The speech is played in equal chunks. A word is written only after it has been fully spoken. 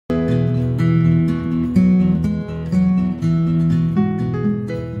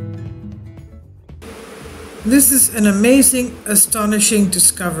This is an amazing, astonishing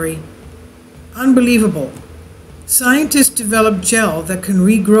discovery. Unbelievable. Scientists developed gel that can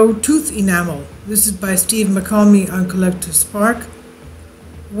regrow tooth enamel. This is by Steve McCalmy on Collective Spark.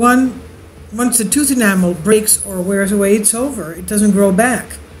 Once the tooth enamel breaks or wears away, it's over. It doesn't grow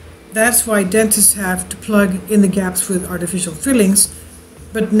back. That's why dentists have to plug in the gaps with artificial fillings.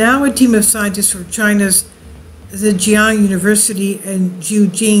 But now a team of scientists from China's Zhejiang University and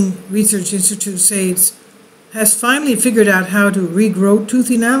Jiujing Research Institute has finally figured out how to regrow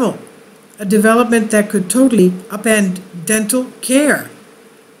tooth enamel, a development that could totally upend dental care.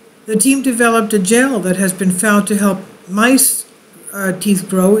 The team developed a gel that has been found to help mice teeth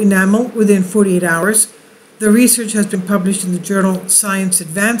grow enamel within 48 hours. The research has been published in the journal Science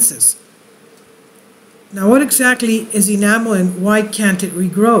Advances. Now, what exactly is enamel and why can't it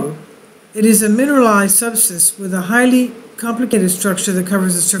regrow? It is a mineralized substance with a highly complicated structure that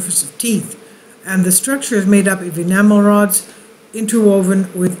covers the surface of teeth, and the structure is made up of enamel rods interwoven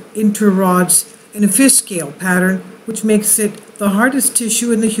with interrods in a fish scale pattern, which makes it the hardest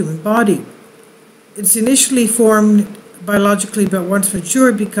tissue in the human body. It's initially formed biologically, but once mature,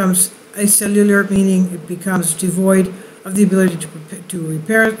 it becomes acellular, meaning it becomes devoid of the ability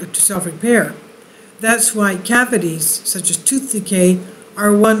to self-repair. That's why cavities, such as tooth decay,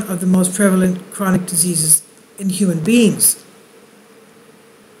 are one of the most prevalent chronic diseases in human beings.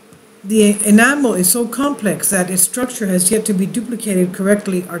 The enamel is so complex that its structure has yet to be duplicated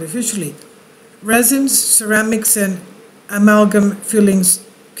correctly artificially. Resins, ceramics, and amalgam fillings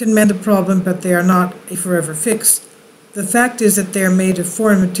can mend the problem, but they are not a forever fix. The fact is that they are made of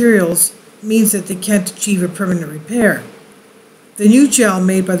foreign materials means that they can't achieve a permanent repair. The new gel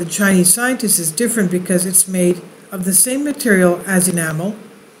made by the Chinese scientists is different because it's made of the same material as enamel.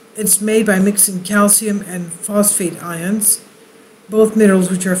 It's made by mixing calcium and phosphate ions, both minerals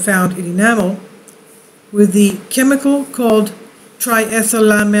which are found in enamel, with the chemical called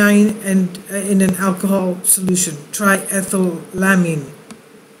triethylamine and in an alcohol solution, triethylamine.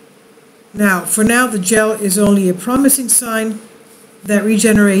 Now, for now, the gel is only a promising sign that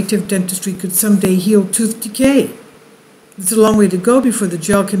regenerative dentistry could someday heal tooth decay. It's a long way to go before the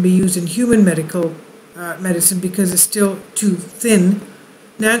gel can be used in human medicine because it's still too thin.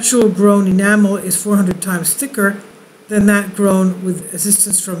 Natural grown enamel is 400 times thicker than that grown with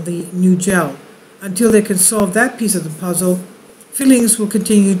assistance from the new gel. Until they can solve that piece of the puzzle, fillings will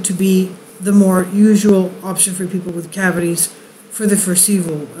continue to be the more usual option for people with cavities for the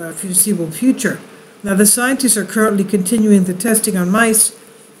foreseeable future. Now, the scientists are currently continuing the testing on mice.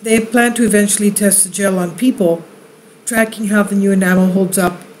 They plan to eventually test the gel on people, tracking how the new enamel holds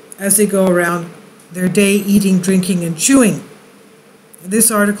up as they go around their day eating, drinking, and chewing. This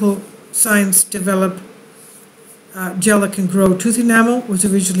article, Science Developed Gel That Can Grow Tooth Enamel, was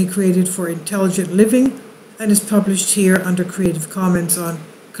originally created for intelligent living and is published here under Creative Commons on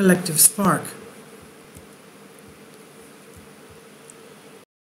Collective Spark.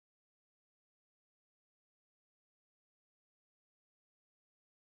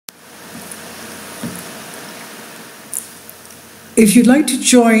 If you'd like to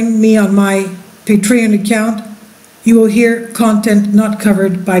join me on my Patreon account, you will hear content not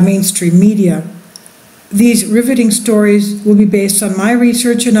covered by mainstream media. These riveting stories will be based on my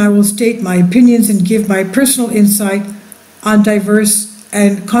research, and I will state my opinions and give my personal insight on diverse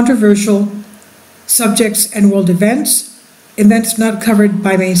and controversial subjects and world events not covered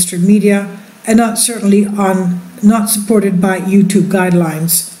by mainstream media, and not supported by YouTube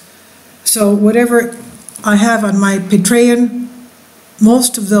guidelines. So whatever I have on my Patreon,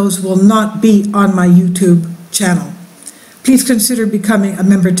 most of those will not be on my YouTube channel. Please consider becoming a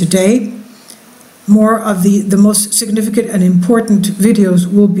member today. More of the most significant and important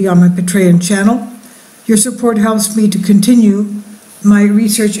videos will be on my Patreon channel. Your support helps me to continue my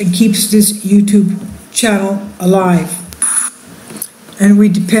research and keeps this YouTube channel alive. And we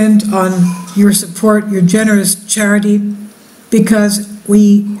depend on your support, your generous charity, because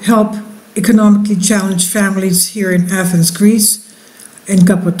we help economically challenged families here in Athens, Greece, in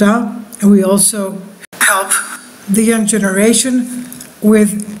Kapota, and we also help the young generation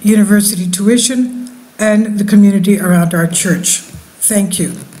with university tuition and the community around our church. Thank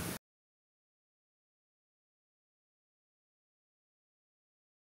you.